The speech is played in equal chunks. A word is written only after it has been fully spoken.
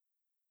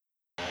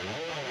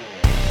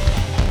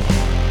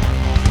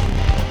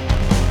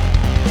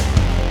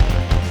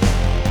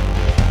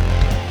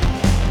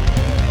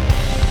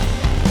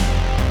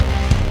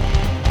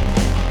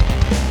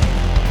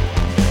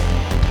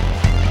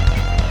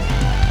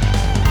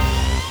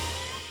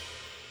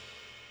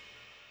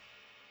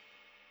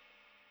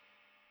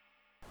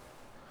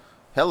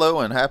Hello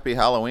and happy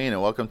Halloween,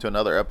 and welcome to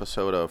another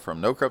episode of From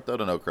No Crypto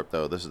to No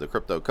Crypto. This is the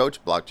Crypto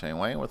Coach, Blockchain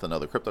Wayne, with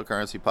another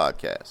cryptocurrency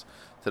podcast.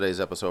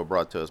 Today's episode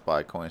brought to us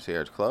by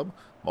Concierge Club,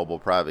 mobile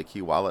private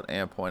key wallet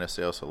and point of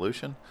sale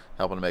solution,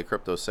 helping to make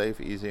crypto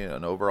safe, easy,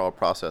 and overall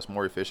process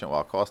more efficient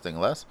while costing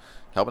less,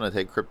 helping to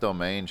take crypto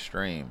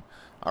mainstream.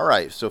 All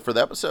right, so for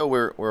the episode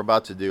we're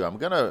about to do, I'm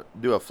going to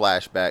do a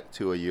flashback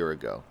to a year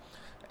ago.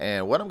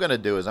 And what I'm going to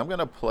do is I'm going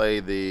to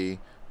play the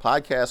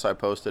podcast I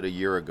posted a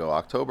year ago,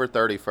 October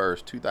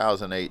 31st,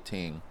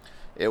 2018.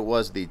 It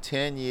was the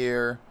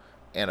 10-year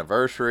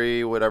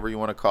anniversary, whatever you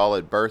want to call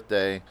it,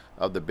 birthday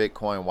of the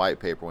Bitcoin white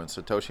paper when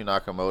Satoshi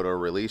Nakamoto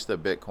released the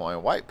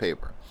Bitcoin white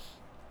paper.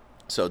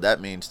 So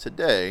that means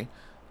today,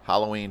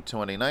 Halloween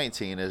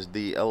 2019, is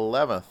the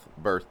 11th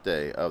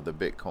birthday of the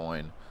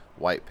Bitcoin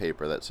white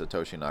paper that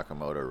Satoshi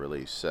Nakamoto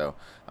released. So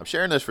I'm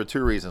sharing this for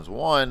two reasons.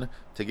 One,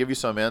 to give you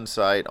some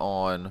insight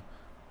on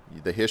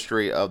the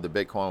history of the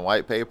Bitcoin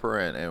white paper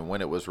and when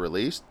it was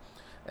released.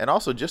 And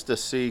also just to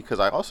see,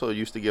 because I also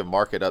used to give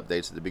market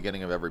updates at the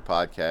beginning of every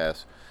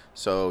podcast.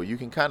 So you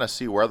can kind of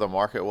see where the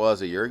market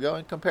was a year ago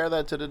and compare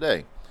that to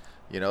today.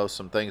 You know,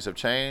 some things have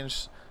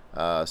changed.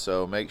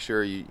 So make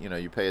sure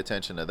you pay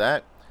attention to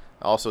that.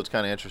 Also, it's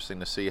kind of interesting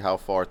to see how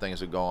far things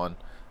have gone.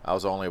 I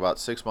was only about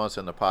 6 months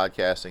into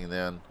podcasting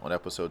then on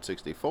episode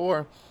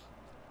 64.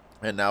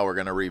 And now we're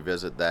going to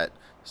revisit that.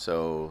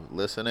 So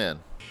listen in.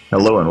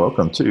 Hello and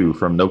welcome to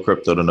From No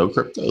Crypto to No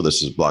Crypto.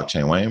 This is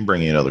Blockchain Wayne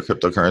bringing you another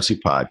cryptocurrency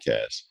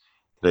podcast.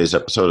 Today's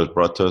episode is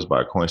brought to us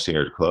by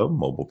Concierge Club,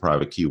 mobile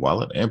private key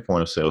wallet and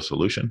point of sale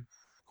solution.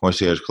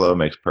 Concierge Club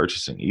makes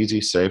purchasing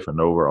easy, safe,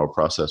 and overall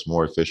process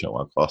more efficient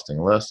while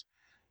costing less,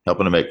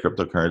 helping to make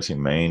cryptocurrency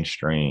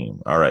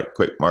mainstream. All right,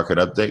 quick market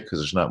update because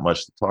there's not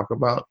much to talk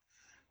about.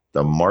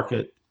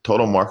 The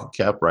total market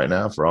cap right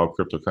now for all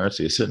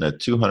cryptocurrency is sitting at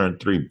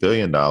 $203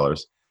 billion,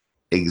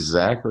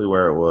 exactly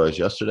where it was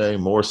yesterday.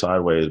 More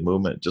sideways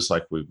movement, just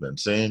like we've been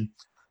seeing.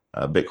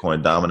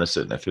 Bitcoin dominance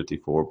sitting at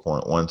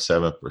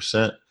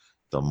 54.17%.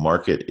 The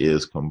market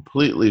is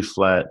completely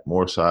flat,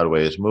 more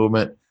sideways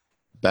movement.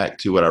 Back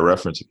to what I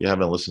referenced. If you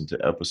haven't listened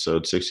to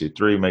episode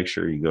 63, make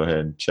sure you go ahead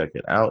and check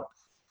it out.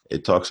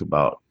 It talks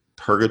about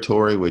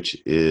purgatory, which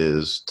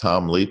is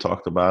Tom Lee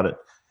talked about it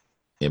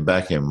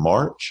back in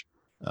March.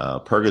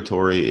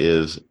 Purgatory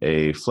is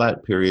a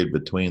flat period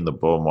between the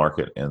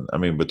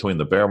between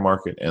the bear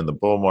market and the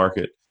bull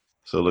market.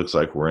 So it looks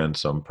like we're in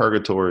some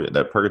purgatory,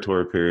 that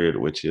purgatory period,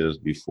 which is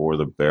before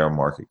the bear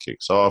market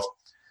kicks off. It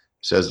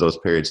says those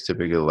periods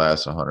typically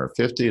last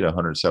 150 to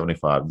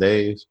 175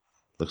 days.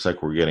 Looks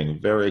like we're getting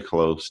very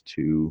close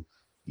to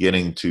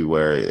getting to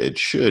where it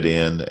should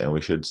end, and we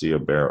should see a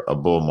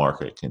bull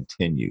market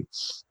continue.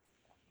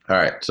 All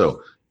right,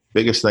 so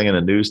biggest thing in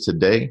the news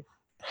today,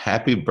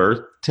 happy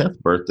 10th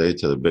birthday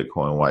to the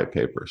Bitcoin white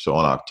paper. So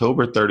on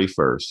October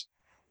 31st,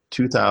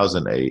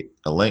 2008,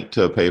 a link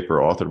to a paper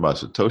authored by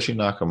Satoshi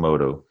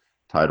Nakamoto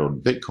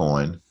titled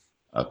Bitcoin,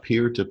 a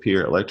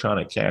peer-to-peer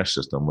electronic cash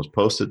system, was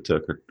posted to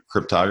a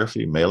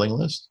cryptography mailing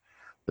list.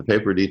 The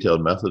paper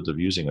detailed methods of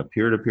using a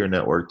peer-to-peer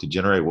network to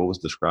generate what was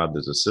described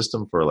as a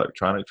system for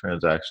electronic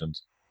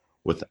transactions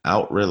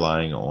without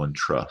relying on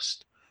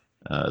trust.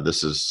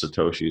 This is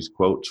Satoshi's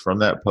quotes from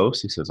that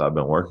post. He says, "I've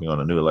been working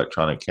on a new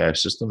electronic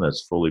cash system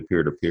that's fully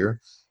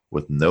peer-to-peer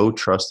with no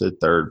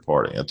trusted third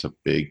party." That's a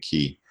big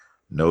key.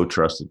 No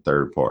trusted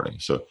third party.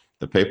 So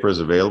the paper is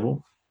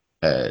available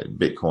at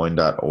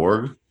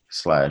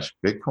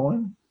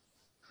bitcoin.org/Bitcoin.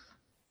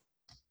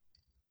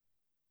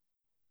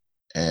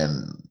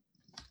 And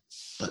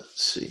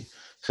let's see. It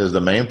says the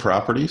main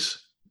properties: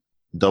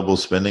 double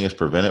spending is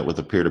prevented with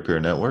a peer-to-peer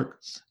network.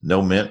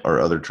 No mint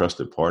or other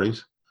trusted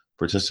parties.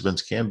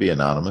 Participants can be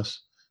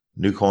anonymous.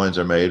 New coins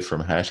are made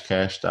from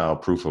Hashcash style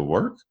proof of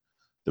work.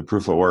 The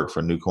proof of work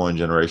for new coin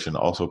generation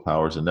also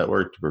powers a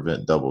network to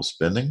prevent double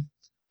spending.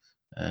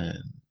 And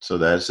so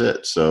that's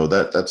it. So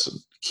that's a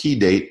key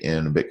date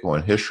in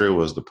Bitcoin history,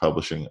 was the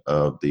publishing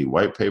of the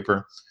white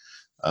paper.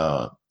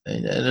 And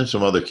then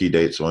some other key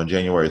dates. So on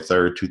January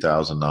 3rd,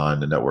 2009,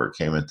 the network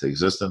came into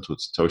existence with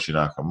Satoshi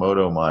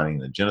Nakamoto mining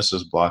the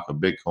Genesis block of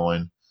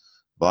Bitcoin,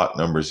 block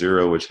number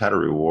 0, which had a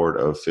reward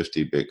of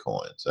 50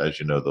 Bitcoins. As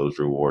you know, those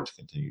rewards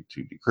continue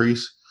to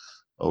decrease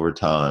over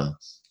time.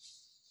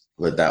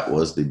 But that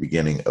was the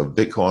beginning of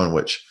Bitcoin,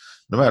 which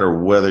no matter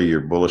whether you're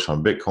bullish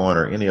on Bitcoin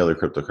or any other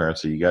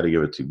cryptocurrency, you got to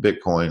give it to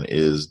Bitcoin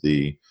is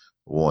the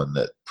one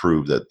that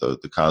proved that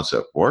the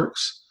concept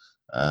works.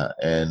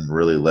 And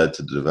really led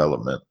to the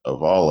development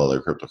of all other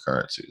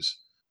cryptocurrencies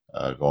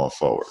going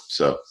forward.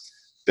 So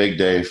big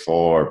day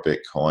for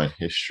Bitcoin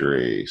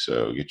history.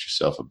 So get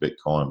yourself a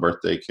Bitcoin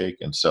birthday cake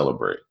and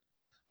celebrate.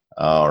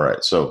 All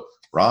right. So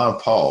Ron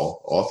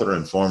Paul, author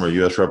and former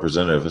U.S.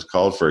 representative, has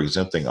called for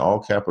exempting all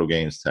capital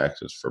gains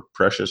taxes for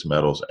precious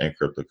metals and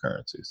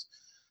cryptocurrencies.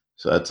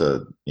 So that's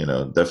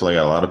definitely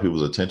got a lot of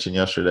people's attention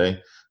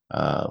yesterday.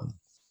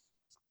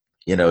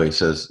 He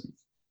says,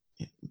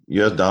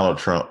 U.S. Donald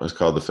Trump has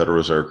called the Federal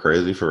Reserve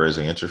crazy for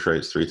raising interest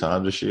rates 3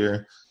 times this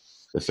year.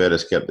 The Fed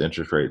has kept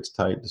interest rates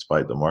tight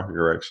despite the market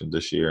correction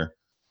this year.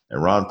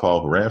 And Ron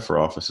Paul, who ran for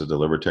office of the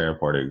Libertarian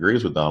Party,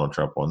 agrees with Donald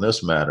Trump on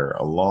this matter,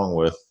 along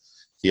with,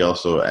 he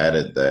also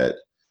added that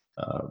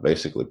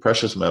basically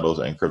precious metals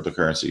and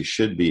cryptocurrency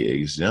should be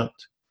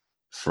exempt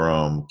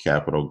from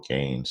capital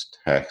gains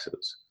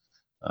taxes.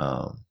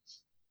 And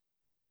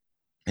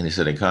he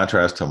said, in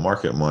contrast to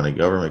market money,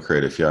 government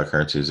created fiat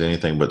currency is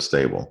anything but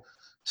stable.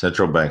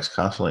 Central banks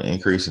constantly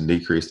increase and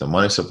decrease the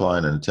money supply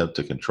in an attempt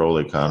to control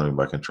the economy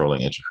by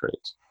controlling interest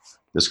rates.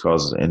 This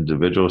causes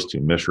individuals to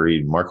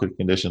misread market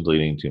conditions,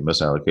 leading to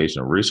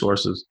misallocation of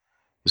resources.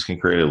 This can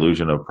create an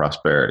illusion of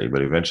prosperity,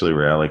 but eventually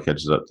reality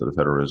catches up to the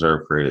Federal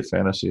Reserve created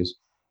fantasies.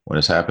 When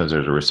this happens,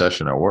 there's a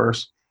recession or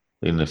worse,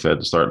 leading the Fed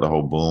to start the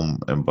whole boom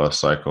and bust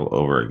cycle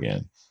over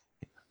again.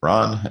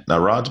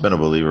 Ron's been a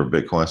believer of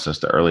Bitcoin since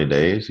the early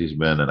days. He's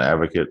been an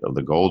advocate of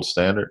the gold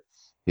standard.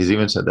 He's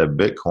even said that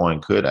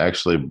Bitcoin could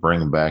actually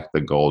bring back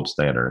the gold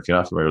standard. If you're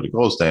not familiar with the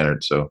gold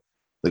standard, so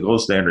the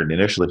gold standard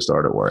initially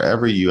started where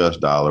every US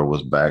dollar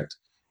was backed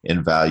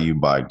in value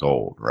by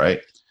gold, right?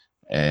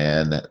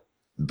 And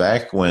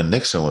back when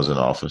Nixon was in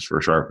office for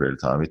a short period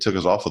of time, he took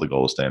us off of the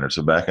gold standard.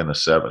 So back in the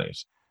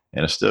 70s,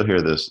 and I still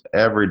hear this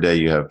every day.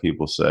 You have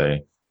people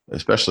say,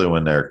 especially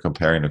when they're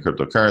comparing to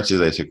cryptocurrency,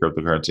 they say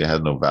cryptocurrency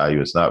has no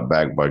value. It's not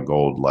backed by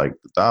gold like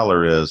the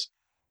dollar is,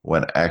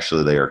 when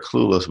actually they are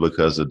clueless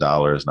because the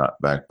dollar is not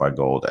backed by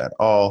gold at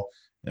all.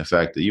 In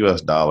fact, the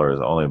US dollar is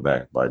only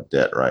backed by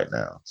debt right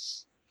now.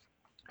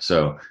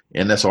 So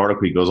in this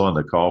article, he goes on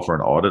to call for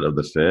an audit of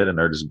the Fed and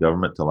urges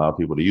government to allow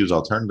people to use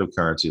alternative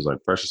currencies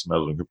like precious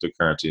metals and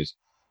cryptocurrencies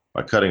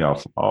by cutting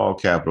off all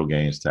capital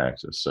gains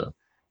taxes. So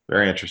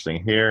very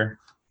interesting here.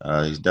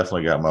 He's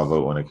definitely got my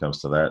vote when it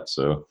comes to that.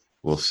 So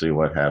we'll see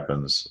what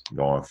happens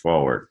going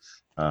forward.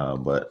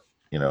 But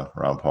you know,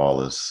 Ron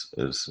Paul is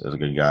a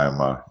good guy in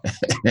my,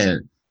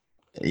 and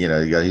you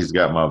know, he's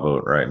got my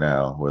vote right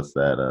now with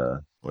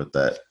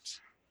that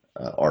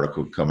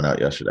article coming out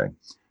yesterday.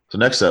 So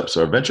next up,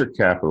 so our venture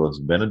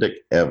capitalist Benedict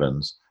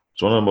Evans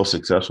is one of the most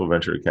successful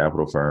venture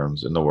capital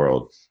firms in the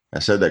world.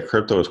 Has said that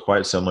crypto is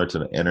quite similar to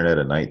the internet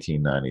in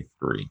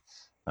 1993.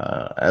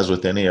 As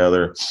with any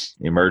other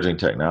emerging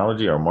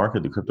technology or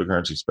market, the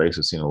cryptocurrency space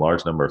has seen a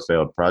large number of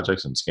failed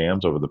projects and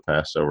scams over the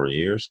past several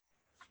years.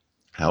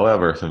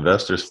 However, if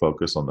investors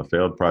focus on the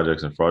failed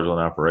projects and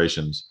fraudulent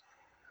operations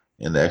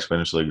in the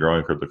exponentially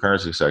growing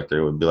cryptocurrency sector,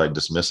 it would be like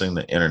dismissing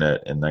the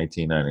internet in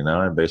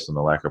 1999 based on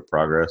the lack of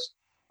progress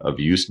of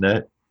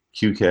Usenet,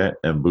 QCat,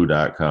 and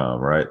Boo.com,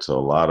 right? So a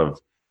lot of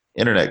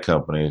internet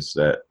companies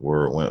that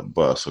went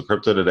bust. So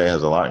crypto today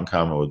has a lot in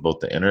common with both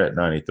the internet in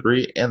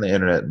 93 and the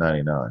internet in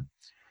 99.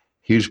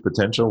 Huge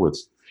potential with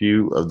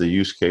few of the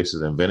use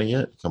cases inventing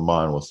it,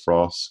 combined with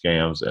fraud,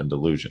 scams, and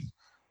delusion.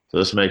 So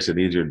this makes it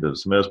easier to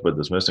dismiss, but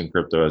dismissing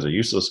crypto as a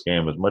useless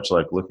scam is much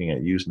like looking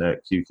at Usenet,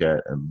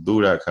 QCat, and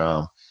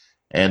Boo.com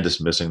and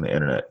dismissing the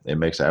internet. It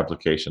makes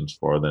applications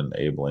for the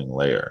enabling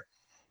layer,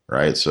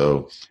 right?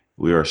 So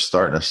we are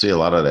starting to see a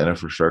lot of that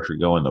infrastructure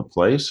go into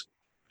place.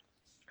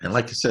 And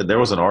like I said, there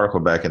was an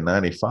article back in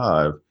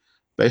 95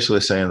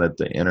 basically saying that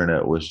the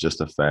internet was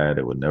just a fad.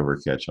 It would never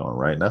catch on,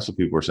 right? And that's what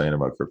people were saying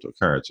about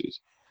cryptocurrencies.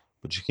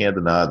 But you can't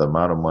deny the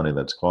amount of money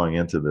that's going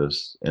into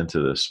this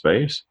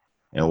space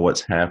and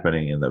what's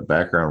happening in the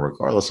background,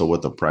 regardless of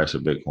what the price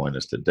of Bitcoin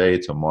is today,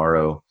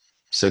 tomorrow,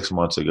 6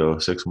 months ago,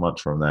 6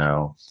 months from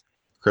now.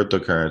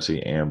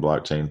 Cryptocurrency and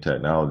blockchain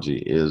technology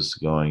is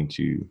going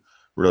to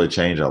really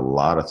change a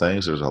lot of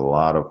things. There's a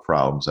lot of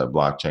problems that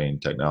blockchain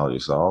technology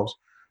solves,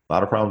 a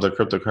lot of problems that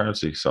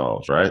cryptocurrency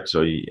solves, right?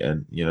 So,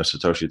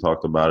 Satoshi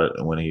talked about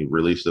it when he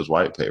released his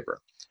white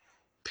paper.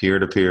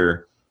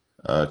 Peer-to-peer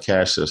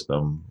cash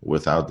system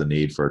without the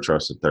need for a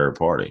trusted third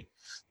party.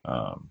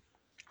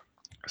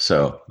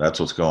 So that's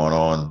what's going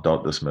on.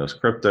 Don't dismiss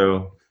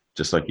crypto,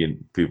 just like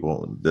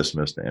people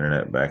dismissed the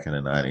internet back in the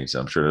 90s.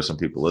 I'm sure there's some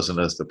people listening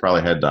to this that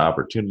probably had the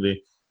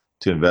opportunity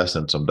to invest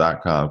in some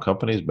 .com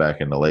companies back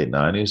in the late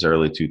 90s,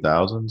 early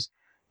 2000s,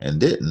 and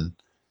didn't.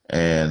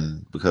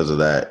 And because of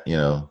that,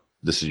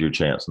 this is your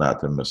chance not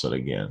to miss it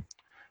again.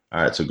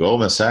 All right, so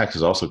Goldman Sachs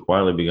has also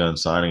quietly begun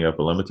signing up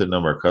a limited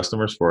number of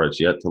customers for its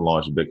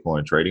yet-to-launch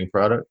Bitcoin trading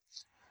product.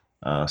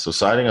 So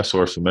citing a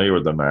source familiar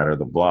with the matter,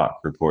 The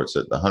Block reports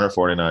that the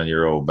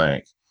 149-year-old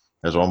bank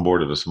has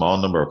onboarded a small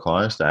number of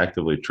clients to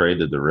actively trade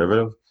the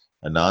derivative,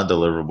 a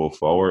non-deliverable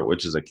forward,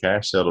 which is a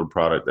cash-settled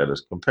product that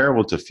is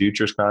comparable to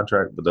futures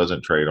contract but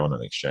doesn't trade on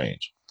an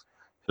exchange.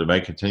 So the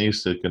bank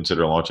continues to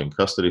consider launching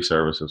custody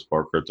services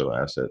for crypto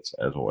assets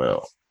as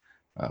well.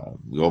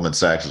 Goldman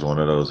Sachs is one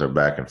of those. They're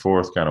back and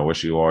forth, kind of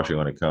wishy-washy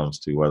when it comes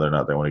to whether or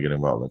not they want to get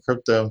involved in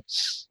crypto.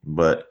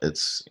 But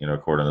it's,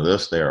 according to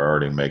this, they are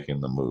already making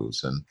the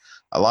moves. And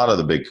a lot of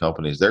the big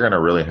companies, they're going to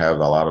really have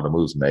a lot of the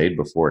moves made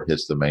before it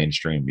hits the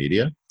mainstream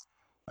media.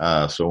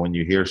 So when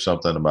you hear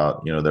something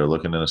about, they're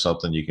looking into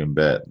something, you can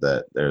bet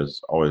that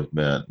there's already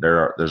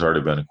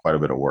been quite a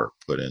bit of work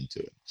put into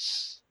it.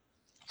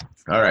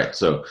 All right,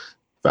 so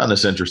found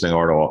this interesting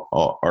article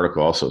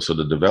also. So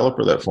the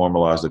developer that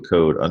formalized the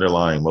code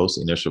underlying most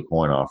initial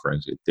coin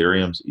offerings,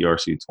 Ethereum's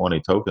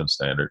ERC20 token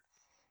standard,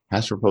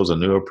 has proposed a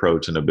new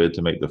approach in a bid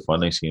to make the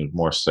funding schemes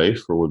more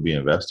safe for would-be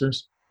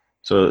investors.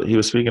 So he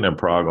was speaking in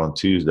Prague on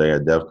Tuesday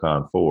at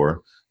DevCon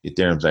 4,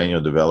 Ethereum's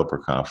annual developer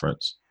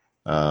conference.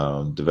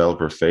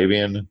 Developer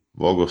Fabian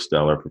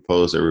Vogelsteller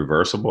proposed a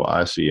reversible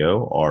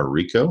ICO, or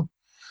RICO,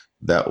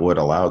 that would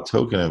allow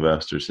token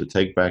investors to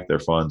take back their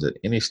funds at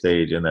any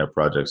stage in their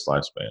project's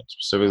lifespan.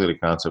 Specifically, the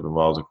concept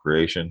involves the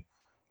creation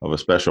of a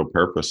special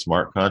purpose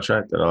smart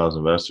contract that allows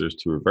investors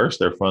to reverse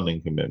their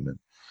funding commitment.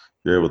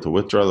 You're able to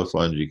withdraw the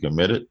funds you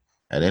committed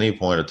at any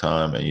point of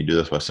time, and you do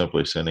this by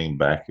simply sending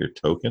back your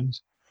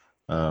tokens.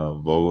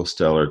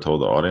 Vogelsteller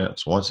told the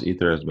audience, once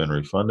Ether has been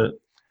refunded,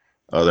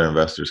 other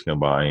investors can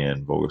buy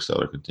in.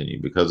 Vogelsteller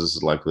continued, because this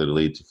is likely to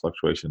lead to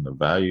fluctuation in the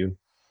value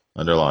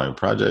underlying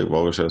project.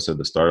 Vogelsteller said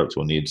the startups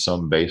will need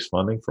some base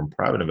funding from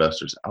private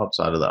investors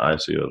outside of the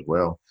ICO as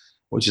well,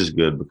 which is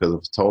good, because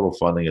if total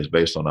funding is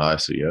based on the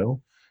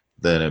ICO,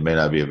 then it may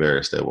not be a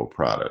very stable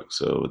product.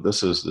 So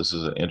this is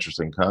an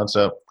interesting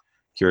concept.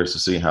 Curious to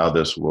see how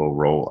this will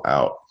roll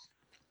out.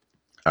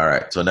 All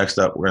right, so next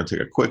up, we're going to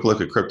take a quick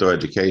look at crypto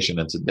education.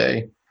 And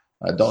today,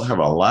 I don't have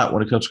a lot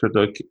when it comes to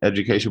crypto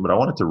education, but I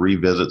wanted to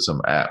revisit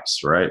some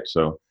apps, right?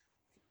 So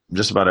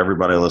just about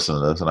everybody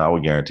listening to this, and I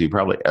would guarantee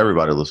probably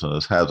everybody listening to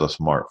this has a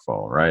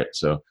smartphone, right?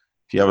 So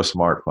if you have a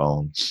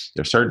smartphone,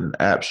 there's certain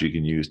apps you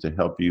can use to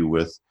help you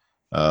with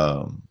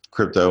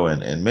crypto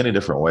in many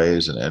different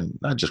ways, and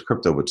not just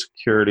crypto, but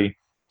security.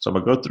 So I'm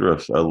going to go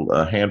through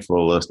a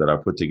handful of lists that I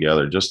put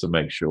together just to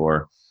make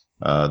sure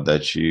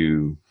that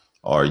you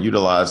are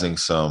utilizing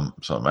some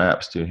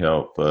apps to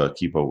help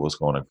keep up what's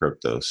going on in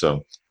crypto.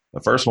 So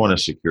the first one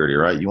is security,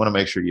 right? You want to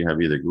make sure you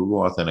have either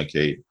Google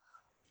Authenticate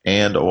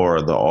and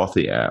or the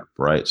Authy app,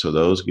 right? So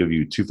those give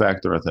you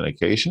two-factor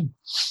authentication,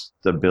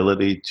 the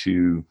ability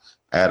to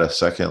add a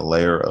second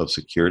layer of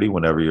security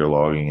whenever you're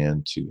logging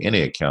into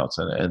any accounts.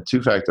 And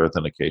two-factor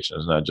authentication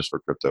is not just for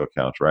crypto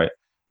accounts, right?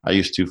 I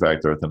use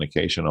two-factor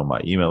authentication on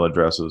my email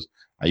addresses.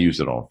 I use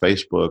it on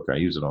Facebook. I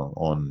use it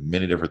on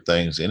many different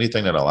things.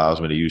 Anything that allows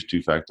me to use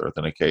two-factor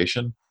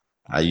authentication,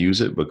 I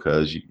use it,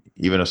 because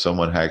even if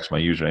someone hacks my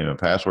username and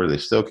password, they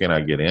still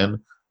cannot get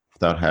in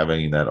without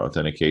having that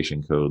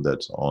authentication code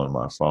that's on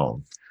my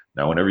phone.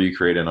 Now, whenever you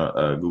create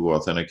a Google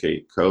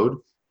Authenticate code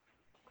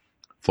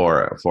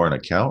for an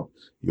account,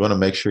 you want to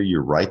make sure you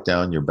write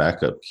down your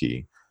backup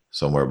key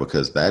somewhere,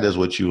 because that is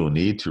what you will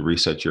need to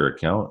reset your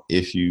account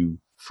if you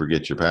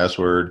forget your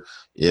password.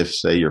 If,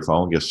 say, your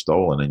phone gets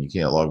stolen and you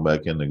can't log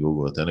back into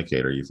Google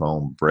Authenticator, your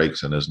phone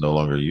breaks and is no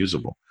longer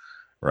usable,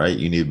 right?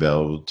 You need to be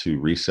able to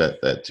reset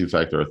that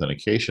two-factor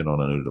authentication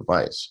on a new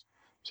device.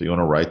 So you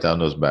want to write down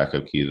those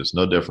backup keys. It's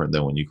no different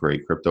than when you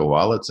create crypto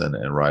wallets and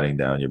writing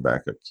down your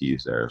backup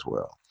keys there as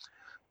well.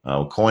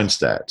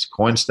 CoinStats.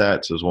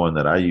 CoinStats is one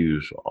that I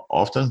use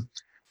often.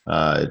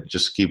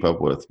 Just keep up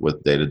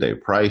with day-to-day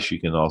price. You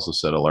can also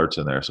set alerts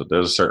in there. So if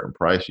there's a certain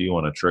price you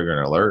want to trigger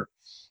an alert,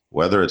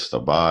 whether it's to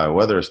buy,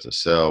 whether it's to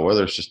sell,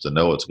 whether it's just to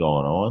know what's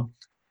going on,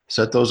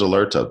 set those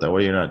alerts up. That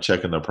way you're not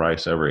checking the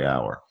price every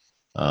hour.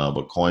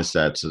 But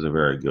CoinStats is a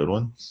very good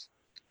one.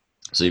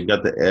 So you've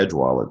got the Edge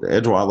wallet. The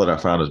Edge wallet I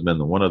found has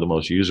been one of the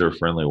most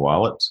user-friendly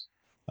wallets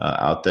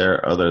out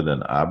there, other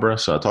than Abra.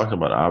 So I talked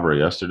about Abra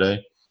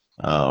yesterday,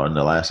 or in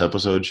the last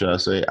episode, should I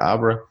say.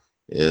 Abra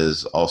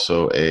is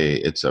also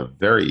it's a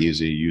very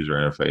easy user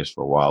interface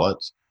for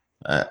wallets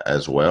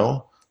as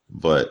well.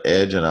 But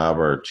Edge and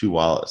Abra are two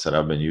wallets that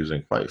I've been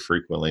using quite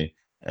frequently,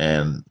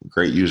 and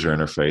great user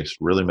interface,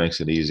 really makes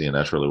it easy, and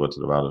that's really what it's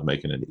about, is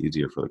making it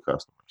easier for the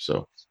customer.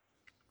 So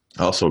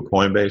also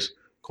Coinbase.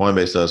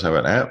 Coinbase does have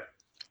an app.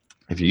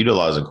 If you're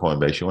utilizing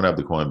Coinbase, you want to have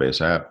the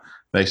Coinbase app.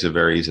 Makes it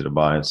very easy to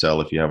buy and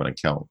sell if you have an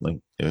account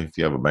linked, if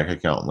you have a bank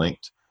account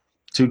linked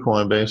to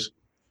Coinbase.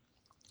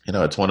 You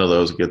know, it's one of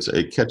those,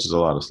 it catches a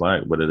lot of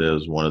slack, but it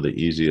is one of the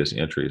easiest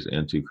entries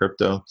into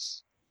crypto.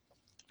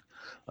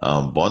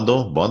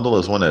 Bundle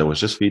is one that was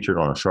just featured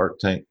on a Shark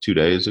Tank 2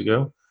 days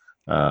ago.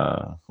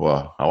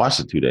 Well, I watched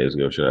it 2 days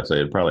ago, should I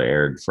say. It probably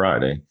aired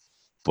Friday.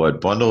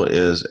 But Bundle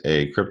is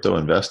a crypto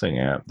investing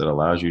app that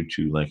allows you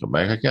to link a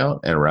bank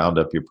account and round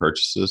up your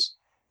purchases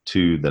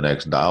to the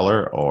next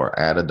dollar, or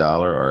add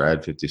 $1 or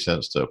add 50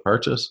 cents to a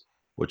purchase,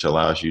 which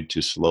allows you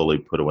to slowly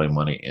put away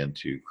money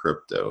into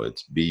crypto.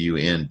 It's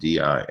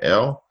Bundil.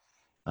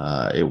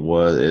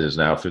 It is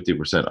now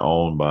 50%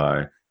 owned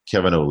by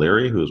Kevin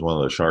O'Leary, who is one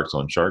of the sharks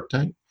on Shark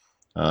Tank.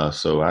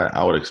 So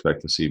I would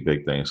expect to see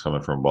big things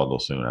coming from Bundle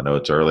soon. I know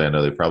it's early. I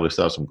know they probably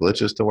still have some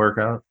glitches to work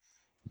out,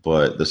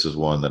 but this is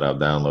one that I've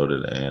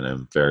downloaded and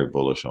am very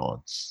bullish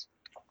on.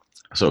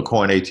 So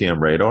Coin ATM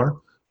Radar.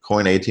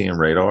 Coin ATM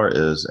Radar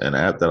is an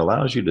app that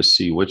allows you to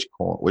see which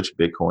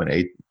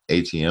Bitcoin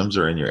ATMs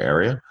are in your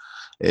area.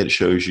 It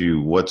shows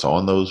you what's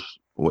on those,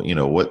 what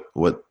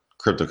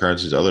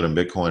cryptocurrencies other than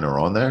Bitcoin are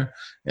on there.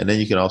 And then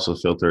you can also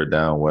filter it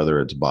down whether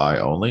it's buy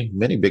only.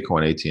 Many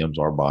Bitcoin ATMs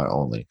are buy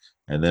only,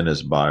 and then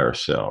it's buy or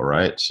sell,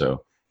 right?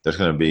 So there's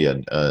going to be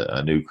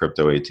a new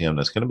crypto ATM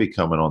that's going to be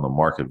coming on the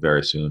market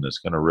very soon. It's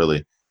going to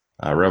really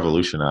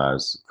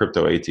revolutionize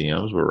crypto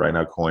ATMs. But right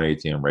now, Coin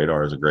ATM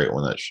Radar is a great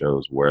one that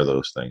shows where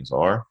those things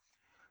are.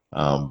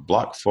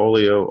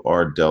 Blockfolio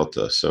or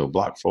Delta. So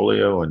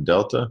Blockfolio and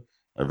Delta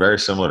are very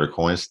similar to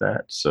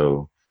CoinStat.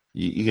 So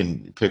you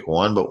can pick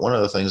one, but one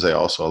of the things they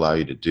also allow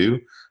you to do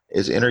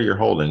is enter your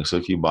holdings. So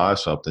if you buy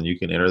something, you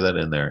can enter that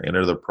in there,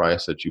 enter the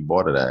price that you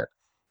bought it at,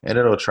 and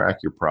it'll track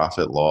your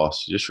profit,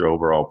 loss, just your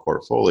overall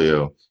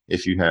portfolio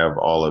if you have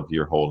all of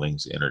your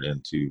holdings entered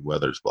into,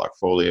 whether it's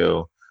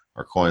Blockfolio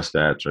or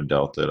CoinStats or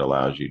Delta. It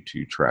allows you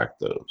to track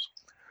those.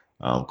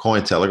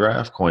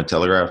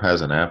 Cointelegraph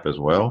has an app as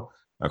well.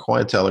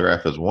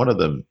 Cointelegraph is one of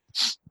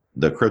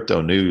the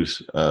crypto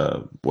news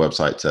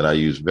websites that I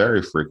use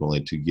very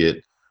frequently to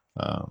get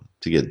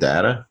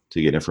data,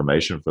 to get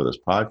information for this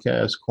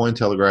podcast.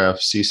 Cointelegraph,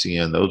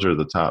 CCN, those are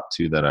the top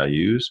two that I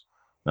use.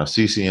 Now,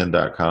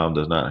 CCN.com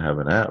does not have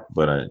an app,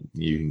 but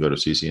you can go to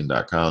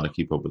CCN.com to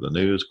keep up with the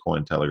news.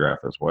 Cointelegraph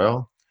as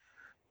well,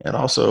 and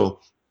also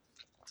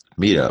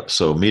Meetup.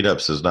 So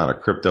Meetups is not a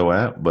crypto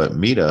app, but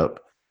Meetup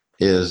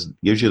gives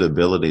you the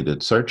ability to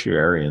search your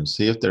area and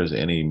see if there's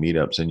any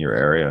meetups in your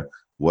area,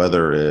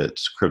 whether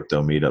it's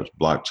crypto meetups,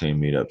 blockchain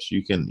meetups.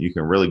 You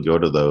can really go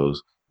to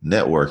those,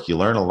 network. You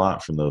learn a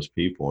lot from those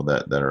people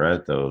that are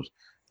at those.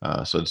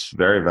 So it's a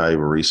very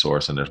valuable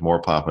resource, and there's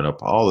more popping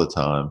up all the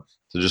time.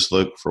 So just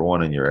look for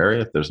one in your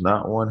area. If there's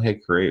not one, hey,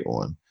 create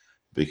one,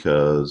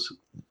 because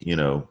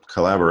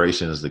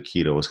collaboration is the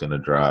key to what's going to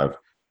drive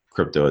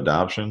crypto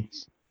adoption.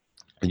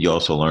 And you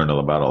also learn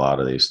about a lot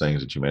of these things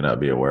that you may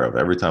not be aware of.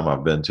 Every time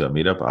I've been to a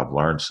meetup, I've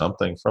learned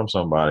something from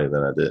somebody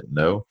that I didn't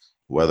know,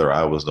 whether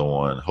I was the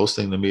one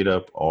hosting the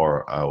meetup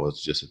or I was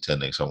just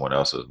attending someone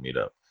else's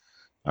meetup.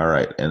 All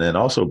right. And then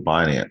also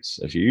Binance.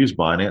 If you use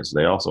Binance,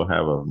 they also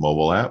have a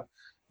mobile app.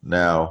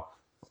 Now,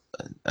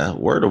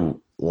 word of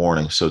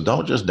warning. So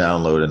don't just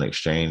download an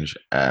exchange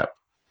app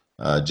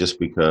just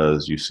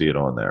because you see it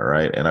on there,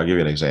 right? And I'll give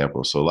you an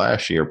example. So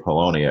last year,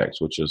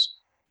 Poloniex, which is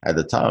at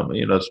the time,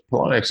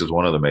 Poloniex is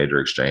one of the major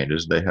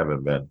exchanges. They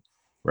haven't been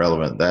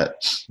relevant that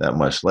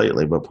much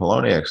lately, but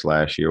Poloniex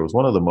last year was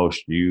one of the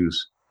most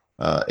used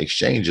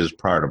exchanges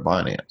prior to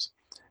Binance.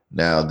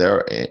 Now,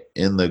 there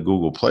in the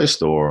Google Play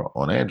Store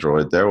on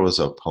Android, there was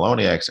a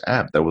Poloniex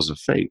app that was a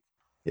fake.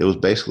 It was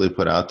basically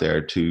put out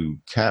there to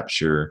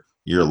capture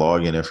your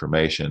login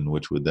information,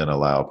 which would then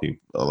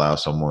allow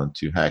someone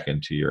to hack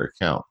into your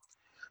account.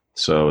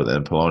 So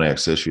then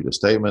Poloniex issued a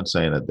statement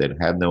saying that they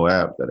had no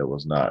app, that it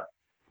was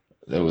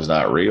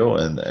not real,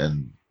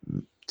 and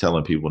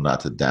telling people not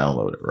to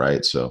download it,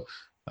 right? So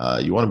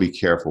you want to be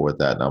careful with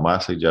that. Now, my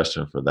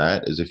suggestion for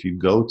that is if you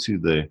go to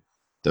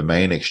the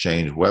main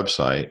exchange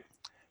website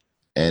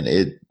and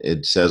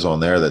it says on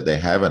there that they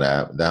have an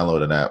app,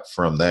 download an app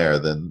from there,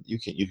 then you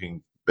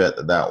can bet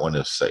that one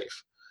is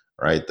safe,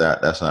 right?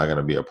 That's not going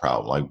to be a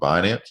problem. Like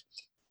Binance,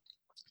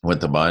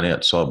 went to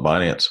Binance, saw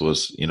Binance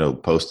was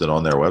posted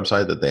on their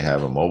website that they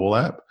have a mobile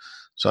app,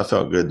 so I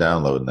felt good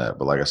downloading that.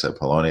 But like I said,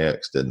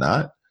 Poloniex did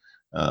not.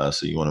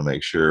 So you want to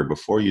make sure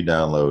before you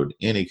download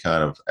any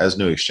kind of, as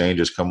new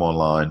exchanges come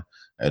online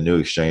and new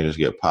exchanges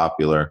get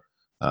popular,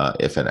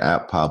 if an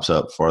app pops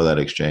up for that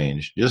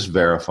exchange, just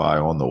verify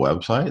on the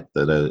website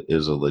that it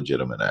is a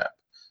legitimate app,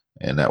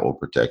 and that will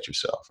protect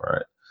yourself. All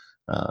right.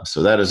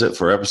 So that is it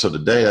for episode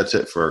today. That's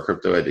it for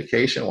crypto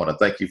education. I want to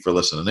thank you for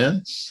listening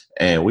in,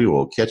 and we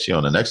will catch you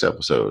on the next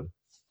episode.